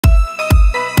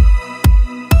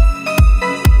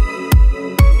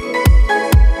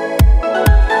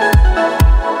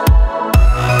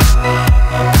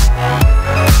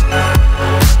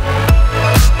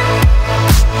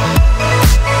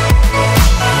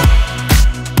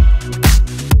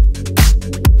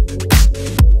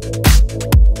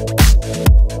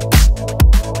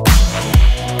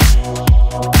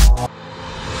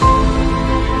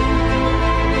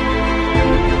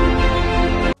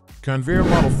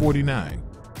49.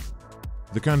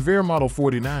 The Conveyor Model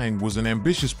 49 was an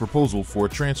ambitious proposal for a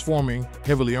transforming,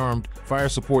 heavily armed, fire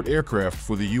support aircraft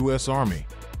for the U.S. Army.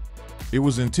 It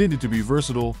was intended to be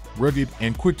versatile, rugged,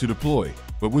 and quick to deploy,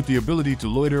 but with the ability to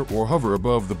loiter or hover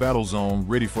above the battle zone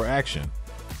ready for action.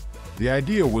 The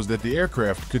idea was that the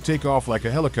aircraft could take off like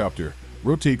a helicopter,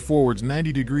 rotate forwards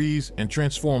 90 degrees, and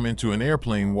transform into an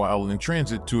airplane while in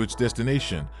transit to its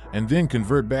destination, and then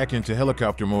convert back into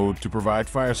helicopter mode to provide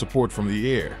fire support from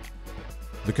the air.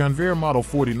 The Conveyor Model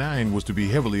 49 was to be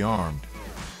heavily armed.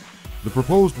 The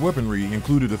proposed weaponry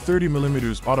included a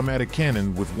 30mm automatic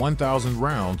cannon with 1,000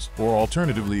 rounds, or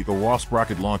alternatively a Wasp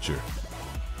rocket launcher,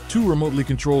 2 remotely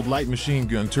controlled light machine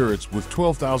gun turrets with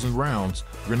 12,000 rounds,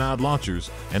 grenade launchers,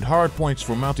 and hard points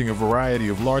for mounting a variety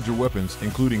of larger weapons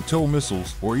including tow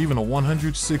missiles or even a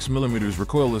 106mm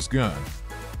recoilless gun.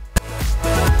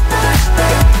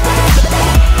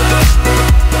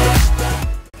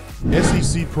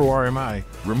 SEC Pro RMI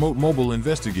Remote Mobile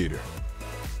Investigator.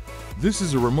 This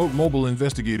is a remote mobile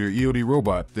investigator EOD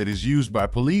robot that is used by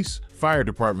police, fire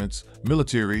departments,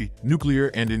 military, nuclear,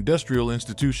 and industrial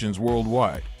institutions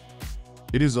worldwide.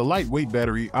 It is a lightweight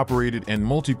battery-operated and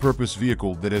multi-purpose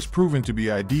vehicle that has proven to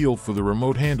be ideal for the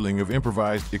remote handling of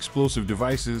improvised explosive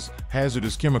devices,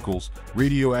 hazardous chemicals,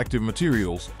 radioactive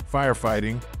materials,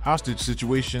 firefighting, hostage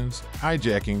situations,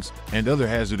 hijackings, and other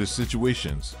hazardous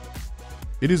situations.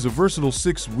 It is a versatile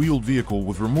 6-wheeled vehicle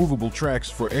with removable tracks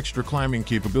for extra climbing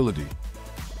capability.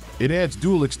 It adds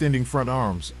dual extending front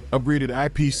arms, upgraded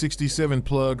IP67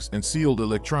 plugs and sealed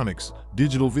electronics,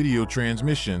 digital video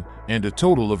transmission, and a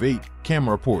total of 8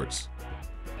 camera ports.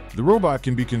 The robot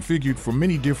can be configured for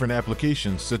many different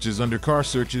applications such as under-car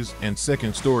searches and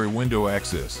second-story window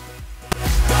access.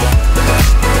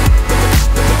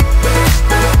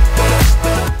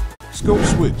 Scope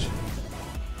switch.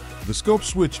 The scope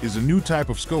switch is a new type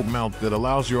of scope mount that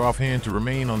allows your offhand to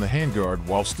remain on the handguard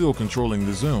while still controlling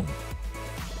the zoom.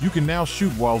 You can now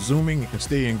shoot while zooming and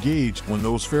stay engaged when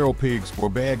those feral pigs or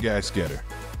bad guys scatter.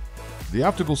 The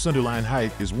optical centerline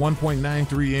height is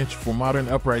 1.93 inch for modern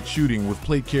upright shooting with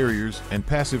plate carriers and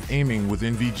passive aiming with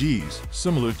NVGs,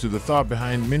 similar to the thought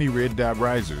behind many red dot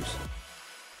risers.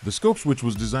 The scope switch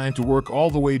was designed to work all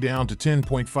the way down to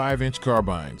 10.5 inch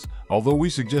carbines, although we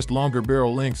suggest longer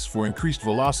barrel lengths for increased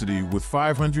velocity with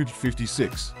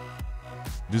 556.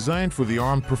 Designed for the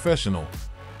armed professional,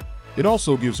 it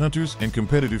also gives hunters and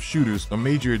competitive shooters a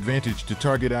major advantage to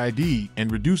target ID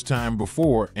and reduce time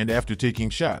before and after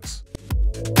taking shots.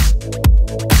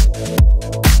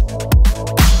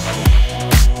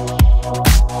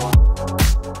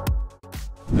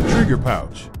 The trigger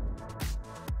pouch.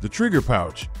 The trigger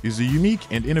pouch is a unique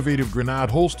and innovative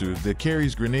grenade holster that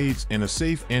carries grenades in a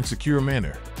safe and secure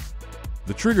manner.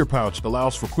 The trigger pouch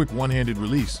allows for quick one-handed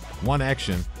release, one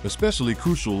action, especially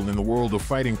crucial in the world of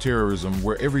fighting terrorism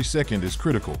where every second is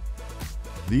critical.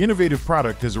 The innovative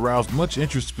product has aroused much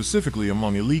interest specifically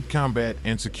among elite combat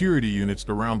and security units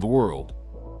around the world.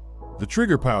 The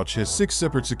trigger pouch has 6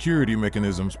 separate security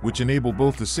mechanisms which enable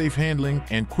both the safe handling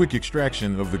and quick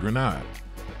extraction of the grenade.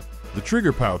 The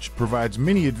trigger pouch provides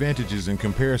many advantages in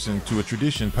comparison to a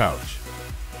tradition pouch.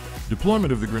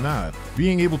 Deployment of the grenade,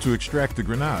 being able to extract the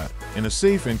grenade in a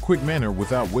safe and quick manner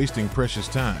without wasting precious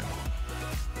time.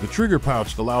 The trigger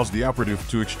pouch allows the operative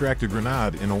to extract a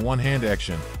grenade in a one-hand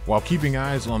action while keeping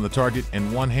eyes on the target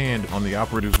and one hand on the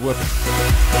operative's weapon.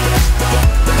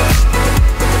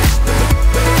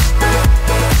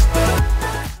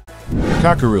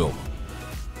 Cockerill.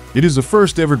 It is the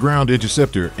first ever ground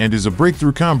interceptor and is a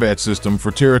breakthrough combat system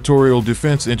for territorial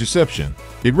defense interception.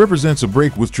 It represents a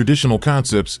break with traditional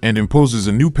concepts and imposes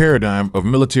a new paradigm of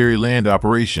military land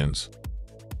operations.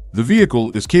 The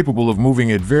vehicle is capable of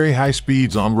moving at very high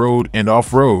speeds on-road and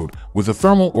off-road, with a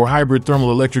thermal or hybrid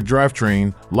thermal-electric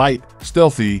drivetrain, light,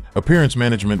 stealthy, appearance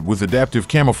management with adaptive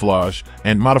camouflage,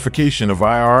 and modification of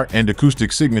IR and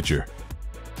acoustic signature.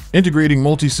 Integrating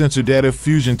multi-sensor data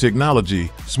fusion technology,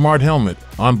 smart helmet,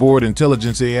 onboard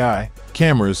intelligence AI,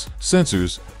 cameras,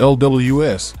 sensors,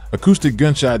 LWS, acoustic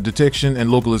gunshot detection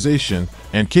and localization,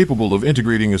 and capable of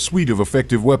integrating a suite of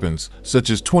effective weapons, such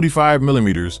as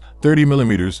 25mm,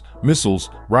 30mm, missiles,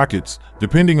 rockets,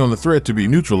 depending on the threat to be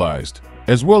neutralized,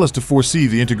 as well as to foresee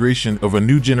the integration of a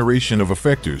new generation of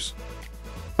effectors.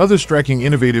 Other striking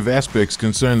innovative aspects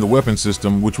concern the weapon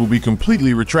system, which will be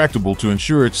completely retractable to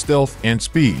ensure its stealth and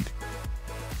speed.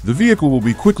 The vehicle will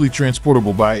be quickly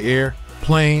transportable by air,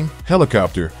 plane,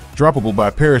 helicopter, droppable by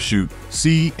parachute,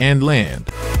 sea, and land.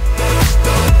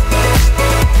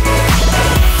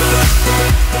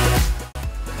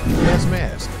 Gas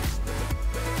mask.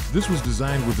 This was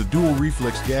designed with a dual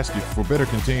reflex gasket for better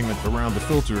containment around the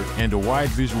filter and a wide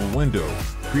visual window,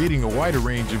 creating a wider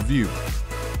range of view.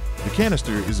 The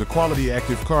canister is a quality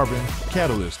active carbon,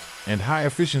 catalyst, and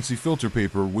high-efficiency filter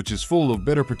paper which is full of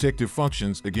better protective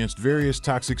functions against various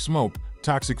toxic smoke,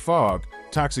 toxic fog,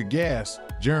 toxic gas,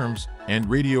 germs, and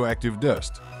radioactive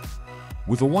dust.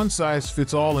 With a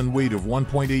one-size-fits-all in weight of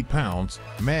 1.8 pounds,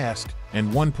 mask,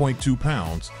 and 1.2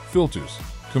 pounds, filters,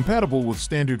 compatible with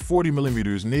standard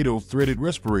 40mm NATO threaded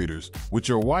respirators, which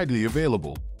are widely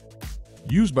available.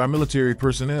 Used by military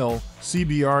personnel,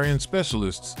 CBRN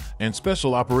specialists, and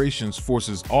special operations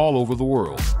forces all over the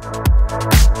world.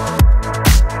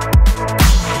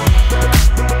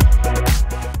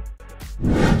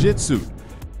 Jet suit.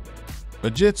 A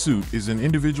jet suit is an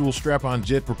individual strap-on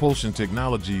jet propulsion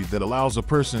technology that allows a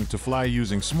person to fly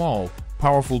using small,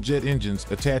 powerful jet engines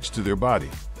attached to their body.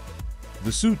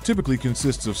 The suit typically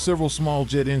consists of several small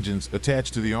jet engines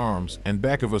attached to the arms and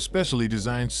back of a specially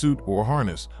designed suit or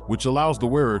harness, which allows the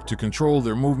wearer to control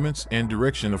their movements and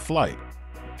direction of flight.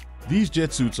 These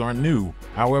jet suits aren't new,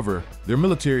 however, their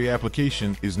military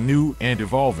application is new and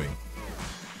evolving.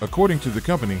 According to the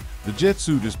company, the jet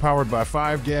suit is powered by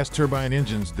 5 gas turbine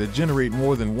engines that generate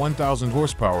more than 1,000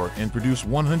 horsepower and produce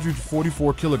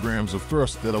 144 kilograms of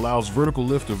thrust that allows vertical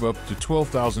lift of up to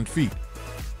 12,000 feet.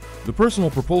 The personal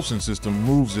propulsion system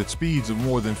moves at speeds of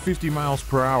more than 50 miles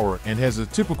per hour and has a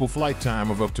typical flight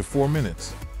time of up to 4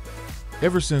 minutes.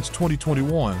 Ever since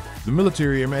 2021, the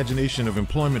military imagination of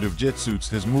employment of jet suits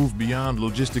has moved beyond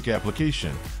logistic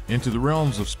application into the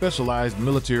realms of specialized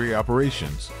military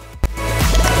operations.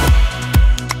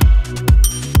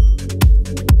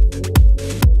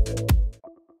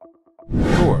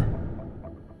 Thor.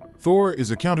 Thor is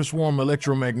a counter-swarm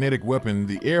electromagnetic weapon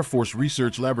the Air Force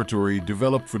Research Laboratory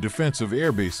developed for defense of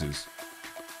air bases.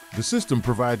 The system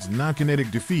provides non-kinetic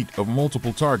defeat of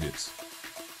multiple targets.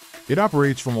 It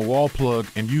operates from a wall plug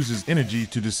and uses energy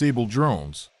to disable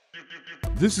drones.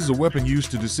 This is a weapon used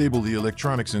to disable the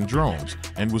electronics in drones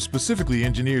and was specifically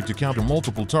engineered to counter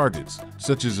multiple targets,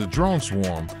 such as a drone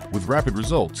swarm, with rapid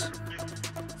results.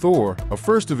 Thor, a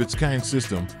first-of-its-kind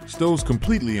system, stows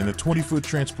completely in a 20-foot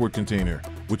transport container,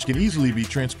 which can easily be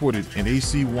transported in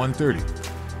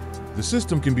AC-130. The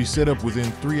system can be set up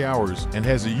within 3 hours and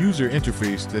has a user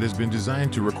interface that has been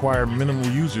designed to require minimal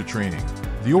user training.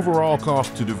 The overall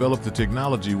cost to develop the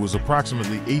technology was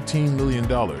approximately $18 million.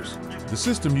 The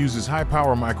system uses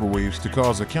high-power microwaves to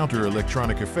cause a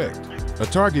counter-electronic effect. A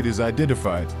target is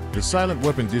identified, the silent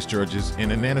weapon discharges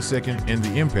in a nanosecond, and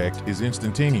the impact is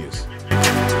instantaneous.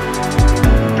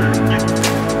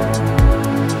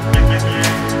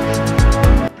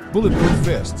 Bulletproof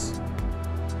vests.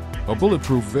 A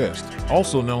bulletproof vest,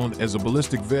 also known as a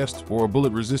ballistic vest or a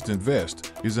bullet-resistant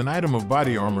vest, is an item of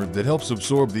body armor that helps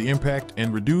absorb the impact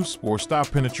and reduce or stop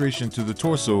penetration to the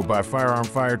torso by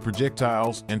firearm-fired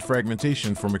projectiles and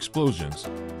fragmentation from explosions.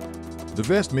 The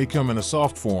vest may come in a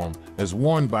soft form, as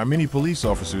worn by many police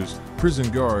officers, prison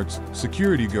guards,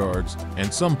 security guards,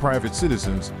 and some private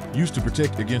citizens, used to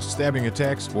protect against stabbing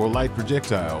attacks or light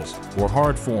projectiles, or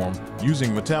hard form,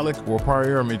 using metallic or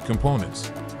pyramid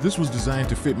components. This was designed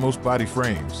to fit most body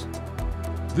frames.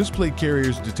 This plate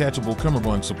carrier's detachable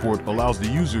cummerbund support allows the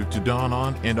user to don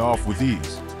on and off with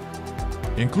ease.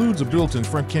 Includes a built-in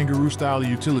front kangaroo-style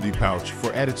utility pouch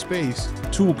for added space,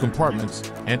 tool compartments,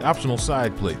 and optional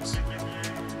side plates.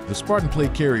 The Spartan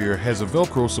plate carrier has a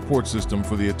Velcro support system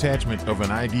for the attachment of an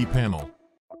ID panel.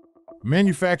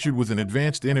 Manufactured with an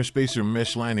advanced inner spacer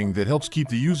mesh lining that helps keep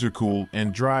the user cool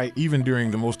and dry even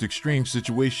during the most extreme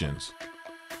situations.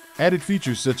 Added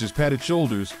features such as padded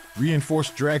shoulders,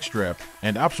 reinforced drag strap,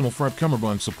 and optional front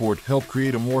cummerbund support help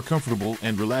create a more comfortable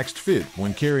and relaxed fit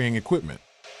when carrying equipment.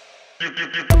 The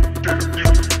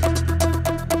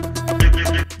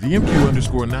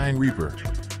MQ9 Reaper.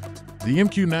 The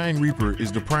MQ9 Reaper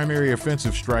is the primary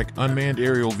offensive strike unmanned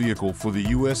aerial vehicle for the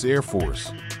U.S. Air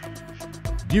Force.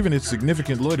 Given its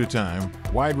significant loiter time,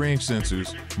 wide-range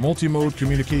sensors, multi-mode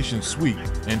communication suite,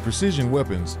 and precision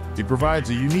weapons, it provides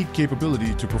a unique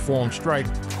capability to perform strike,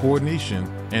 coordination,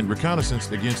 and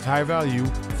reconnaissance against high-value,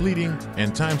 fleeting,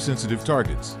 and time-sensitive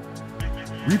targets.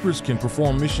 Reapers can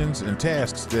perform missions and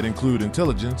tasks that include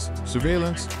intelligence,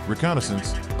 surveillance,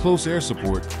 reconnaissance, close air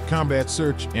support, combat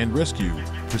search and rescue,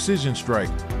 precision strike,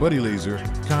 buddy laser,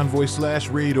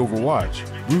 convoy/raid overwatch,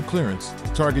 route clearance,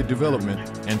 target development,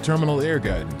 and terminal air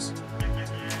guidance.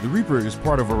 The Reaper is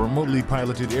part of a remotely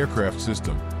piloted aircraft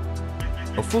system.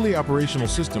 A fully operational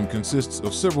system consists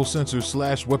of several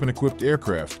sensors/weapon-equipped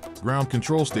aircraft, ground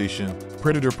control station,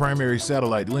 Predator primary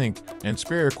satellite link, and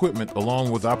spare equipment along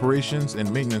with operations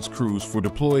and maintenance crews for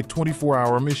deployed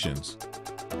 24-hour missions.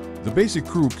 The basic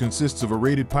crew consists of a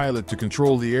rated pilot to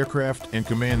control the aircraft and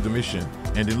command the mission,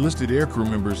 and enlisted aircrew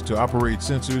members to operate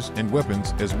sensors and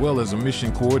weapons, as well as a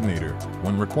mission coordinator,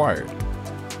 when required.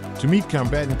 To meet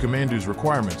combatant commanders'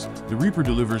 requirements, the Reaper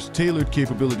delivers tailored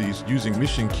capabilities using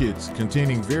mission kits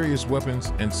containing various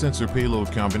weapons and sensor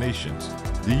payload combinations.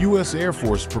 The U.S. Air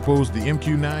Force proposed the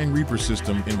MQ9 Reaper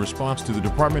system in response to the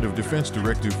Department of Defense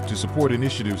directive to support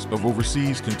initiatives of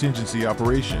overseas contingency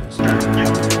operations.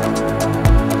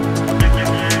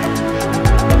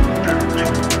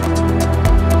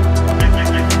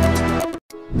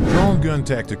 Drone Gun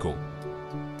Tactical.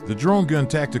 The Drone Gun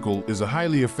Tactical is a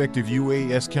highly effective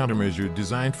UAS countermeasure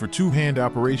designed for two-hand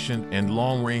operation and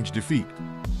long-range defeat.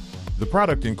 The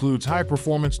product includes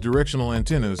high-performance directional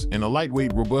antennas and a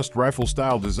lightweight, robust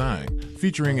rifle-style design,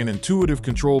 featuring an intuitive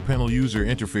control panel user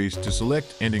interface to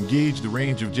select and engage the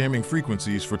range of jamming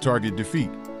frequencies for target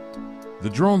defeat. The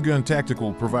Drone Gun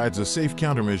Tactical provides a safe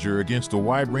countermeasure against a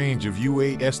wide range of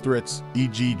UAS threats,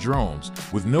 e.g. drones,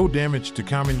 with no damage to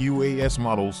common UAS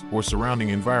models or surrounding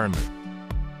environment.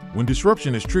 When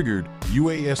disruption is triggered,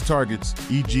 UAS targets,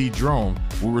 e.g. drone,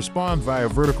 will respond via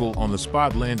vertical on the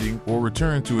spot landing or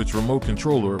return to its remote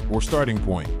controller or starting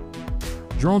point.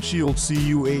 Drone Shield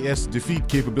CUAS defeat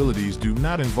capabilities do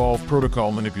not involve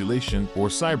protocol manipulation or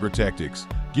cyber tactics,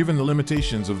 given the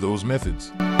limitations of those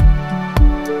methods.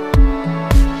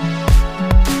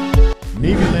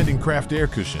 Navy Landing Craft Air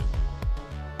Cushion.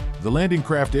 The Landing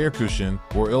Craft Air Cushion,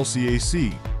 or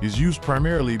LCAC, is used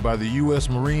primarily by the U.S.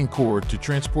 Marine Corps to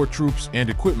transport troops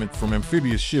and equipment from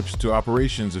amphibious ships to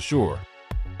operations ashore.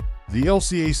 The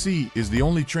LCAC is the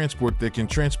only transport that can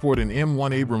transport an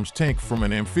M1 Abrams tank from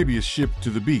an amphibious ship to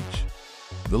the beach.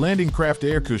 The Landing Craft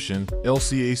Air Cushion,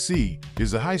 LCAC,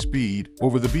 is a high-speed,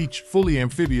 over-the-beach, fully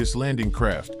amphibious landing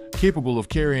craft, capable of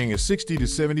carrying a 60 to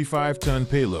 75-ton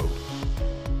payload.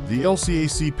 The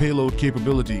LCAC payload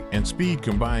capability and speed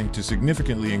combine to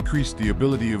significantly increase the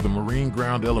ability of the marine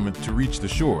ground element to reach the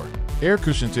shore. Air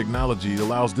cushion technology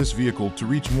allows this vehicle to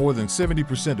reach more than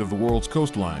 70% of the world's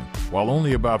coastline, while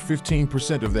only about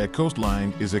 15% of that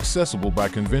coastline is accessible by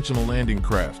conventional landing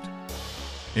craft.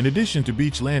 In addition to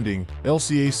beach landing,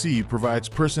 LCAC provides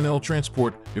personnel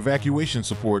transport, evacuation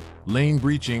support, lane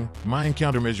breaching, mine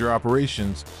countermeasure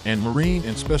operations, and marine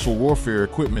and special warfare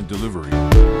equipment delivery.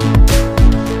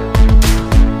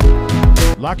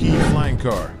 Lockheed Flying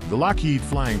Car. The Lockheed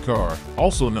Flying Car,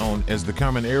 also known as the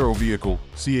Common Aero Vehicle,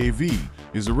 CAV,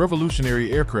 is a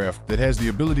revolutionary aircraft that has the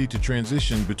ability to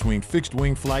transition between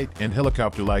fixed-wing flight and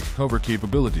helicopter-like hover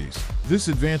capabilities. This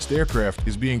advanced aircraft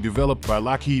is being developed by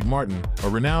Lockheed Martin, a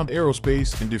renowned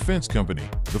aerospace and defense company.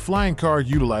 The Flying Car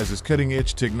utilizes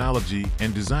cutting-edge technology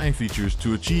and design features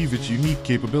to achieve its unique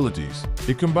capabilities.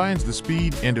 It combines the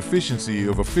speed and efficiency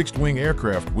of a fixed-wing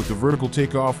aircraft with the vertical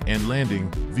takeoff and landing,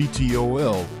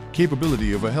 VTOL,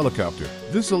 capability of a helicopter.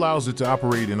 This allows it to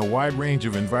operate in a wide range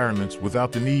of environments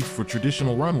without the need for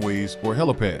traditional runways or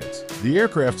helipads. The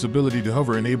aircraft's ability to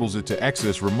hover enables it to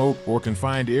access remote or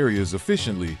confined areas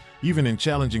efficiently, even in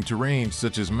challenging terrains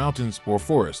such as mountains or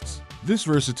forests. This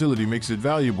versatility makes it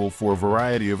valuable for a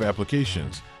variety of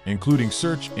applications, including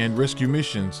search and rescue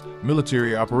missions,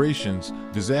 military operations,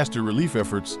 disaster relief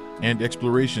efforts, and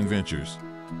exploration ventures.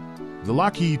 The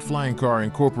Lockheed Flying Car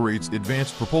incorporates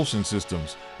advanced propulsion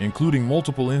systems, including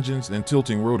multiple engines and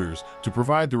tilting rotors, to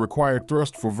provide the required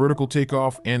thrust for vertical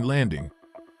takeoff and landing.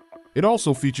 It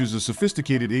also features a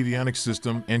sophisticated avionics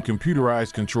system and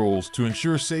computerized controls to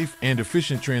ensure safe and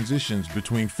efficient transitions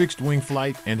between fixed-wing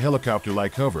flight and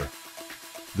helicopter-like hover.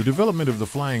 The development of the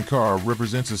Flying Car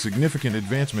represents a significant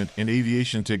advancement in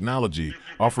aviation technology,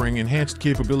 offering enhanced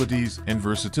capabilities and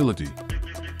versatility.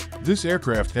 This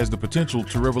aircraft has the potential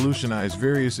to revolutionize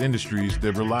various industries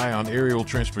that rely on aerial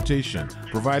transportation,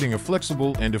 providing a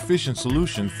flexible and efficient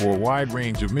solution for a wide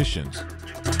range of missions.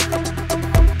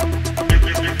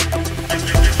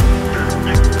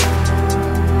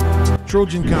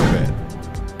 Trojan Combat.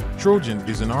 Trojan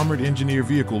is an armored engineer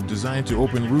vehicle designed to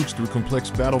open routes through complex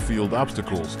battlefield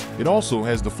obstacles. It also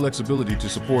has the flexibility to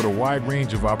support a wide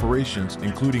range of operations,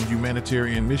 including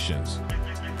humanitarian missions.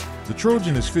 The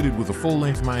Trojan is fitted with a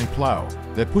full-length mine plow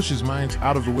that pushes mines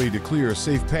out of the way to clear a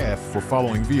safe path for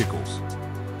following vehicles.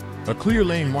 A clear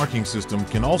lane marking system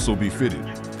can also be fitted.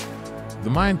 The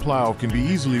mine plow can be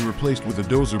easily replaced with a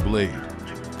dozer blade.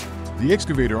 The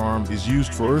excavator arm is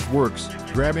used for earthworks,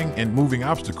 grabbing and moving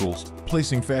obstacles,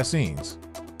 placing fascines.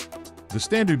 The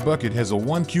standard bucket has a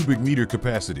 1 cubic meter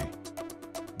capacity.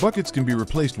 Buckets can be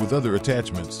replaced with other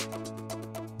attachments.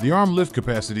 The arm lift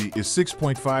capacity is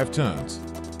 6.5 tons.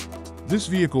 This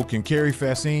vehicle can carry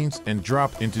fascines and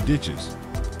drop into ditches.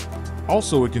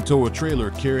 Also, it can tow a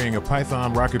trailer carrying a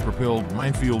Python rocket-propelled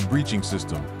minefield breaching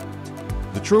system.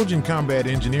 The Trojan combat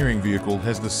engineering vehicle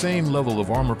has the same level of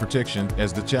armor protection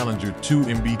as the Challenger 2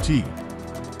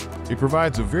 MBT. It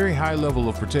provides a very high level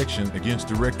of protection against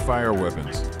direct fire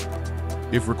weapons.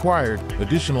 If required,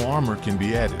 additional armor can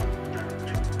be added.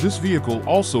 This vehicle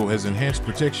also has enhanced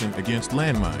protection against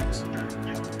landmines.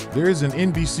 There is an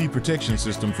NBC protection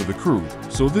system for the crew,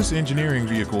 so this engineering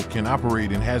vehicle can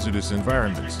operate in hazardous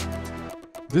environments.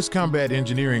 This combat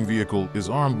engineering vehicle is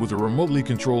armed with a remotely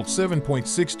controlled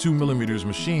 7.62mm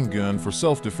machine gun for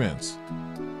self-defense.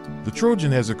 The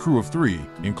Trojan has a crew of 3,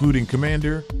 including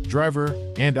commander, driver,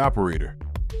 and operator.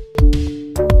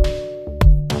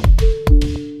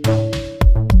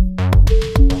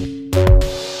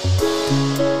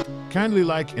 Kindly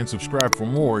like and subscribe for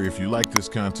more if you like this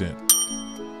content.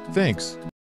 Thanks.